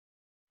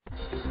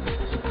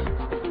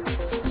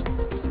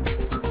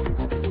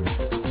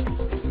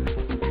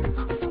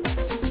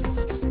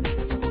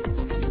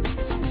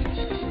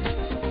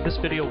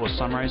video will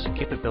summarize the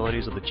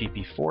capabilities of the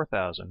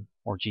GP4000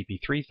 or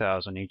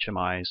GP3000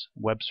 HMI's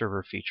web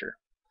server feature.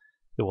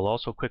 It will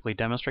also quickly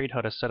demonstrate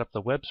how to set up the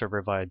web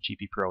server via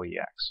GP Pro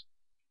EX.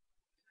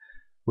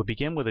 We'll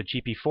begin with a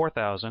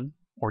GP4000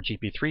 or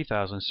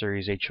GP3000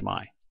 series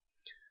HMI,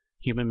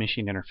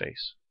 human-machine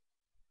interface,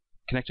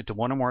 connected to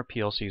one or more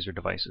PLCs or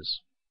devices.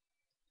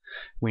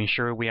 We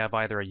ensure we have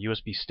either a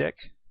USB stick,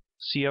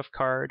 CF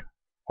card,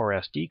 or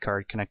SD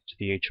card connected to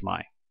the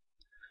HMI.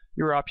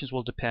 Your options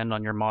will depend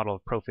on your model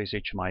of Proface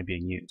HMI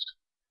being used.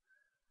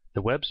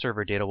 The web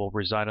server data will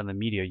reside on the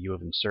media you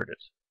have inserted.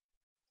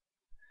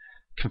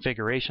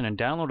 Configuration and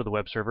download of the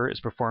web server is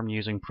performed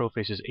using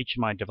Proface's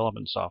HMI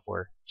development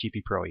software,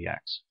 GP Pro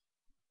EX.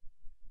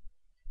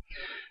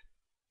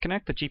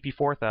 Connect the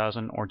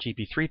GP4000 or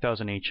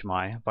GP3000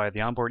 HMI via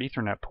the onboard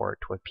Ethernet port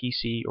to a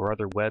PC or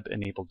other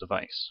web-enabled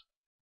device.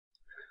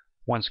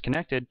 Once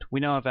connected, we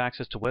now have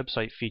access to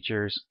website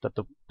features that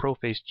the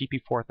Proface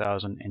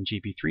GP4000 and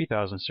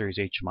GP3000 series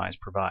HMIs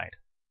provide.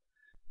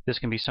 This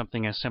can be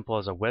something as simple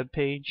as a web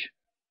page,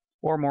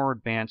 or more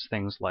advanced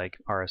things like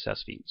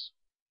RSS feeds.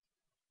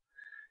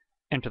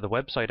 Enter the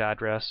website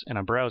address in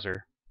a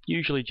browser,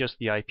 usually just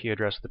the IP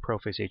address of the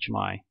Proface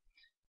HMI,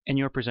 and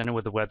you are presented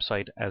with the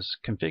website as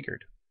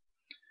configured.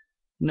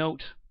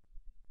 Note,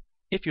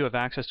 if you have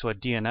access to a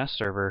DNS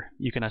server,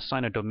 you can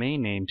assign a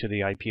domain name to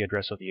the IP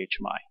address of the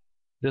HMI.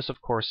 This,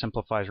 of course,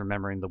 simplifies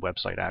remembering the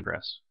website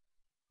address.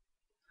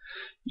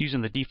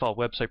 Using the default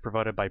website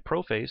provided by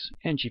Proface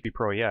and GP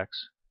Pro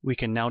EX, we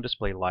can now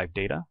display live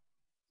data,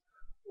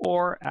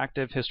 or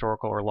active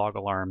historical or log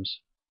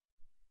alarms,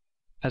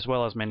 as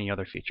well as many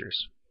other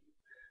features.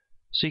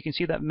 So you can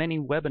see that many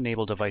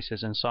web-enabled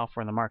devices and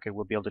software in the market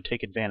will be able to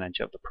take advantage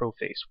of the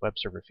Proface web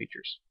server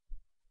features.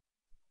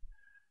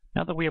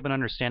 Now that we have an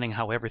understanding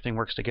how everything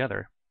works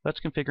together, let's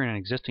configure an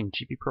existing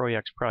GP Pro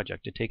EX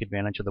project to take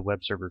advantage of the web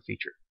server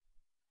feature.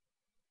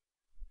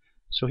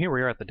 So here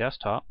we are at the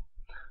desktop.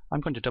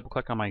 I'm going to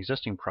double-click on my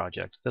existing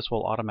project. This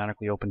will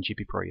automatically open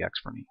GP Pro EX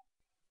for me.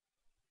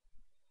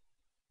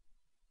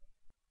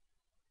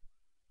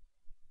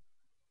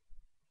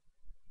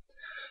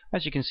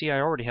 As you can see, I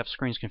already have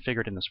screens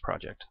configured in this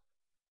project.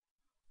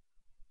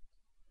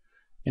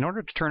 In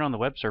order to turn on the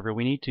web server,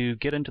 we need to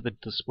get into the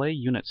display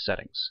unit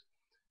settings.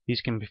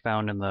 These can be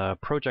found in the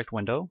project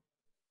window,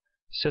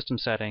 system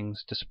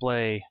settings,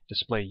 display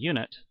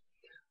unit,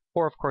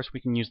 or of course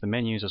we can use the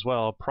menus as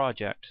well,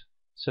 project,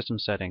 system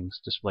settings,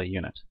 display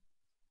unit.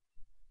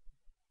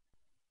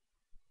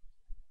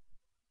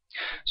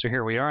 So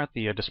here we are at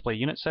the display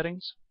unit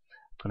settings.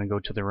 I'm going to go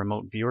to the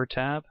remote viewer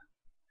tab,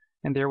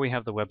 and there we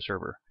have the web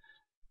server.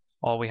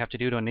 All we have to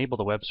do to enable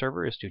the web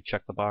server is to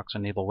check the box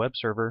enable web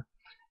server,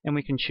 and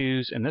we can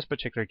choose, in this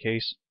particular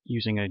case,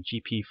 using a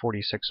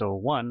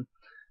GP4601,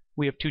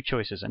 we have two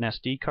choices, an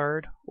SD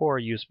card or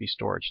a USB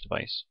storage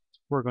device.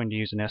 We're going to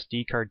use an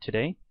SD card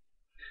today.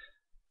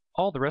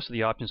 All the rest of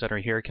the options that are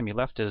here can be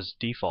left as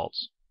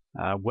defaults.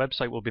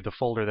 Website will be the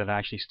folder that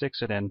actually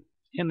sticks it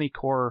in the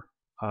core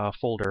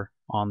folder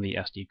on the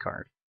SD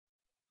card.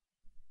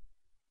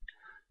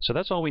 So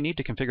that's all we need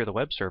to configure the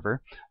web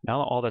server.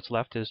 Now all that's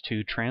left is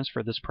to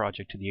transfer this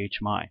project to the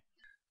HMI.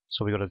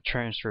 So we go to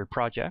Transfer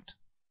Project,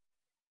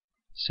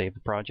 save the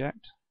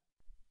project,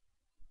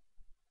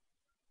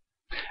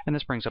 and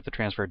this brings up the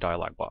transfer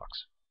dialog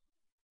box.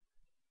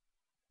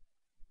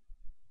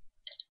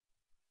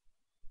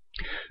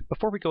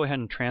 Before we go ahead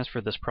and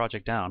transfer this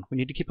project down, we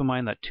need to keep in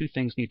mind that two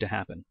things need to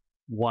happen.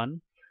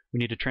 One, we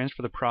need to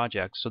transfer the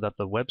project so that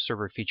the web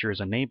server feature is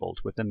enabled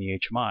within the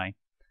HMI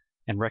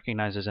and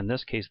recognizes, in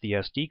this case, the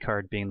SD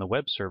card being the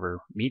web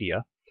server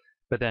media.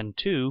 But then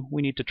two,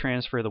 we need to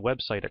transfer the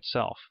website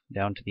itself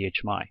down to the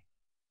HMI.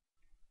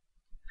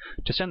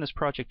 To send this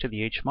project to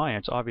the HMI,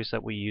 it's obvious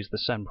that we use the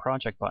Send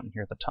Project button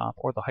here at the top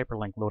or the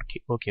hyperlink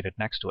located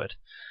next to it.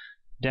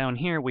 Down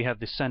here we have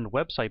the Send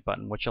Website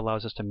button, which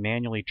allows us to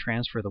manually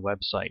transfer the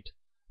website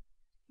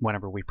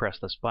whenever we press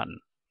this button.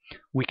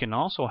 We can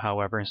also,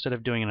 however, instead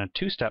of doing it in a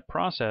two-step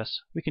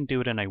process, we can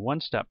do it in a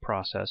one-step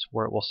process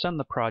where it will send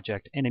the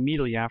project and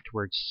immediately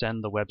afterwards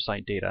send the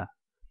website data.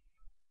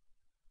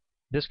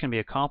 This can be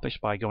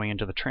accomplished by going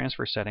into the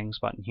Transfer Settings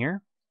button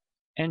here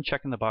and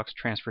checking the box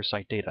Transfer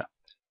Site Data.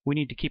 We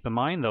need to keep in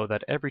mind, though,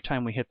 that every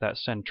time we hit that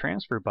Send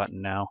Transfer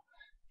button now,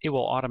 it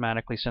will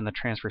automatically send the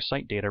transfer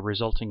site data,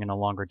 resulting in a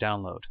longer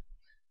download.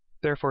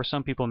 Therefore,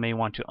 some people may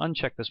want to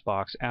uncheck this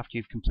box after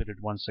you've completed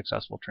one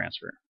successful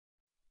transfer.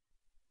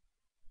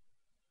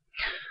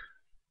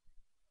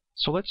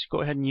 So let's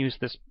go ahead and use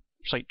this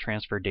site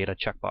transfer data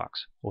checkbox.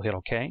 We'll hit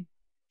OK,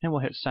 and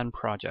we'll hit Send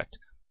Project.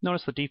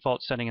 Notice the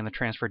default setting in the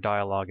transfer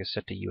dialog is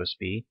set to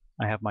USB.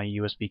 I have my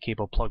USB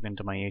cable plugged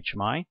into my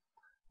HMI.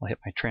 I'll hit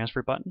my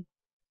transfer button.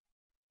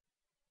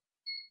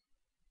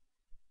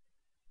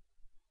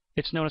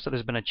 It's noticed that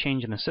there's been a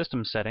change in the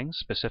system settings,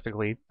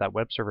 specifically that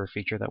web server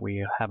feature that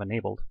we have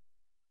enabled.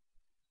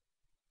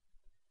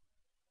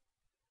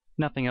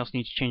 Nothing else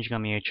needs changing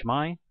on the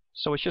HMI,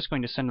 so it's just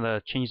going to send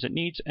the changes it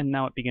needs, and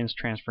now it begins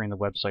transferring the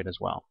website as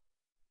well.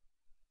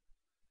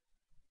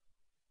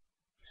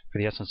 For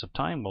the essence of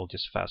time, we'll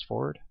just fast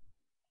forward.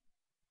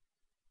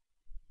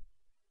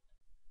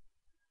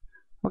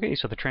 Okay,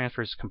 so the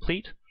transfer is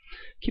complete.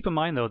 Keep in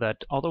mind, though,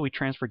 that although we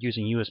transferred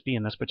using USB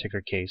in this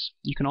particular case,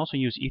 you can also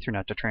use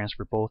Ethernet to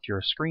transfer both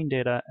your screen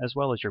data as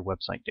well as your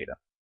website data.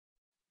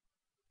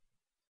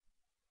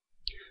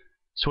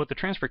 So with the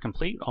transfer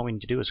complete, all we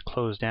need to do is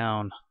close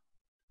down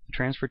the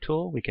transfer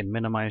tool. We can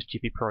minimize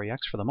GPProEX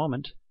for the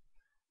moment.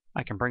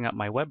 I can bring up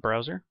my web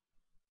browser.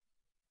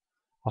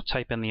 I'll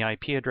type in the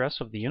IP address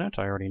of the unit.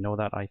 I already know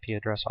that IP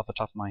address off the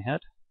top of my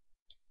head.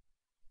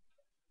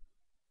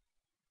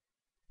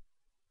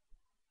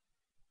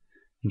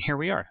 And here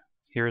we are.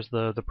 Here's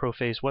the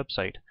Prophase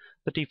website,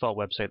 the default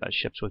website that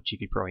ships with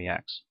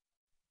GPProEX.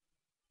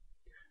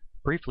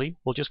 Briefly,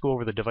 we'll just go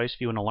over the device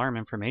view and alarm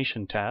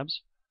information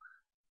tabs.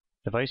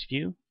 Device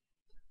view.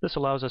 This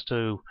allows us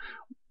to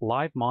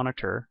live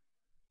monitor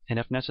and,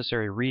 if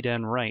necessary, read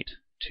and write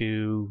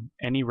to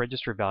any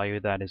register value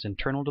that is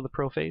internal to the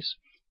Prophase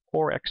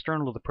or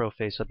external to the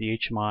Prophase that the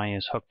HMI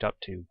is hooked up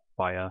to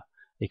via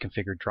a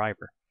configured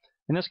driver.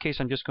 In this case,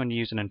 I'm just going to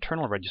use an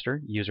internal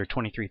register, user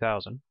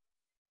 23,000.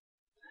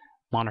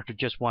 Monitor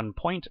just one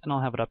point, and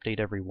I'll have it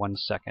update every 1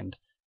 second,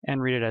 and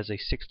read it as a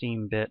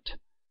 16-bit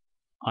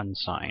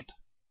unsigned.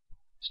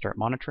 Start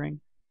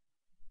monitoring,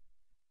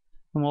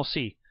 and we'll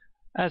see.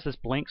 As this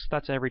blinks,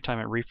 that's every time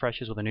it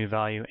refreshes with a new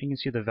value, and you can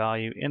see the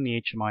value in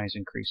the HMI is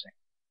increasing.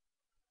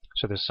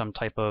 So there's some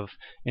type of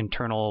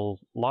internal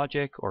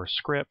logic or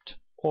script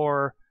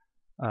or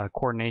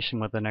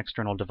coordination with an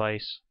external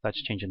device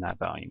that's changing that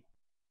value.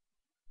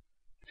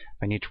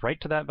 If I need to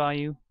write to that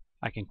value,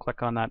 I can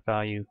click on that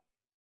value,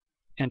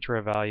 enter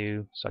a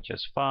value such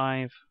as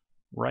 5,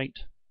 write,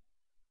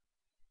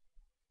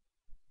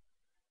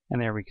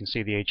 and there we can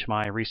see the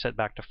HMI reset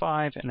back to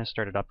 5 and has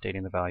started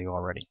updating the value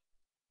already.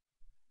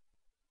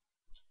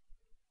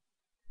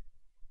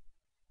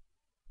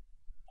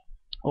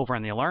 Over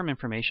on the alarm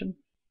information,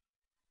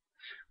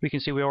 we can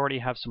see we already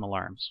have some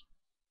alarms.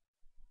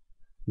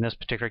 In this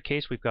particular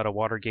case, we've got a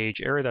water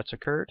gauge error that's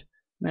occurred,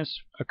 and this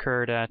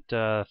occurred at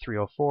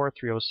 3:04,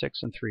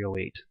 3:06, and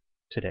 3:08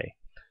 today.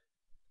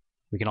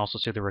 We can also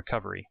see the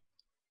recovery.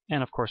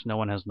 And of course, no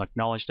one has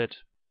acknowledged it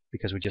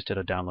because we just did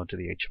a download to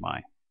the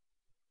HMI.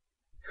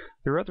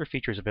 There are other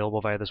features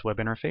available via this web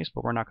interface,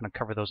 but we're not going to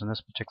cover those in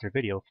this particular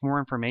video. For more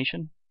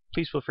information,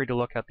 please feel free to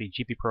look at the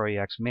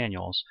GPProEX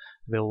manuals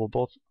available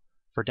both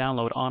for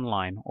download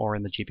online or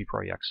in the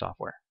GPProEX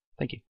software.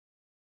 Thank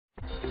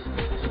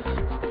you.